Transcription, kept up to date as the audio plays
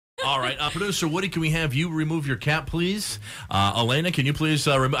All right, producer Woody, can we have you remove your cap, please? Elena, can you please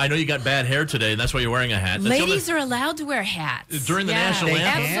I know you got bad hair today, and that's why you're wearing a hat. Ladies are allowed to wear hats. During the national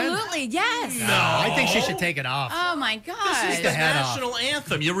anthem? Absolutely, yes. No, I think she should take it off. Oh, my God. This is the national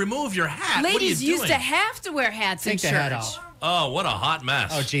anthem. You remove your hat. Ladies used to have to wear hats in church. Take the hat off. Oh, what a hot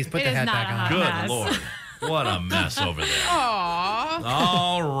mess. Oh, geez, put the hat back on. Good Lord. What a mess over there. Aww.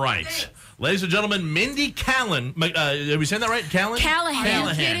 All right. Ladies and gentlemen, Mindy Callahan. Are we saying that right? Callahan. Are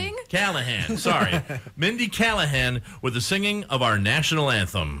you kidding? Callahan. Sorry. Mindy Callahan with the singing of our national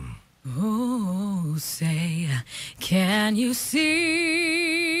anthem. Oh, say, can you see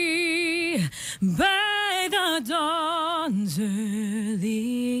by the dawn's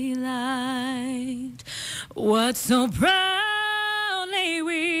early light what so proudly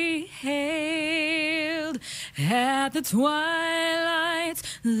we hailed at the twilight's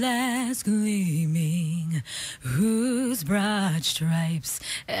last gleaming, whose broad stripes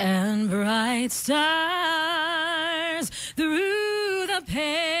and bright stars through the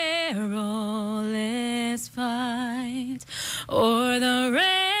perilous fight o'er the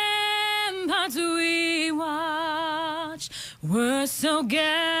ramparts we watched were so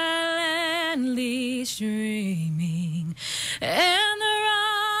gallantly streaming, and the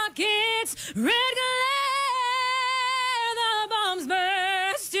rockets' red glare, the bombs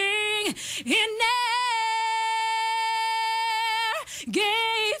bursting in air,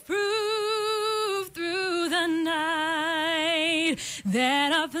 gave proof through the night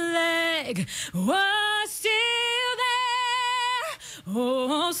that our flag was still there.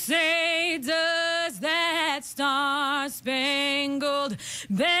 Oh, say, does that star-spangled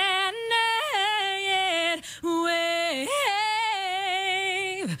banner yet wave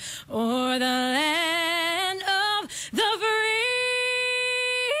o'er the land of the free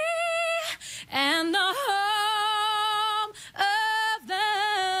and the home of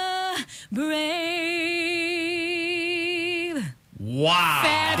the brave? Wow.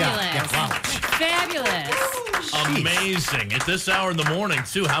 Fabulous. Wow. Fabulous. Amazing. At this hour in the morning,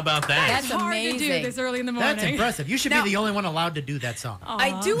 too. How about that? That's hard amazing. to do this early in the morning. That's impressive. You should be the only one allowed to do that song.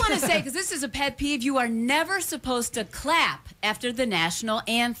 I do want to say, because this is a pet peeve, you are never supposed to clap after the national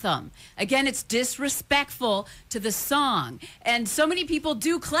anthem. Again, it's disrespectful to the song. And so many people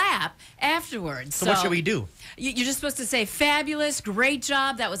do clap afterwards. So what should we do? You're just supposed to say, fabulous, great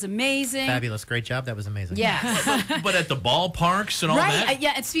job, that was amazing. Fabulous, great job, that was amazing. Yeah. But at the ballparks and all that? Right,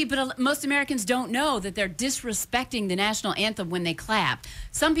 yeah, but most Americans don't know that they're disrespecting the national anthem when they clap.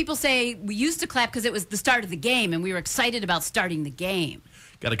 Some people say we used to clap because it was the start of the game and we were excited about starting the game.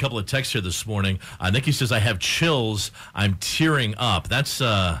 Got a couple of texts here this morning. Nikki says, I have chills. I'm tearing up. That's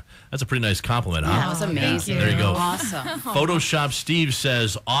a pretty nice compliment, huh? That was amazing. There you go. Awesome. Photoshop Steve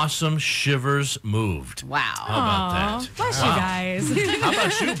says, awesome, shivers moved. Wow. How about that? Bless you guys. How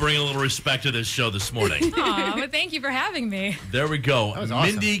about you bringing a little respect to this show this morning? Aw, well, thank you for having me. There we go. That was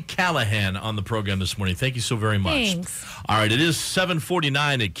awesome. Mindy Callahan on the program this morning. Thank you so very much. Thanks. All right, it is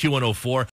 7:49 at Q104.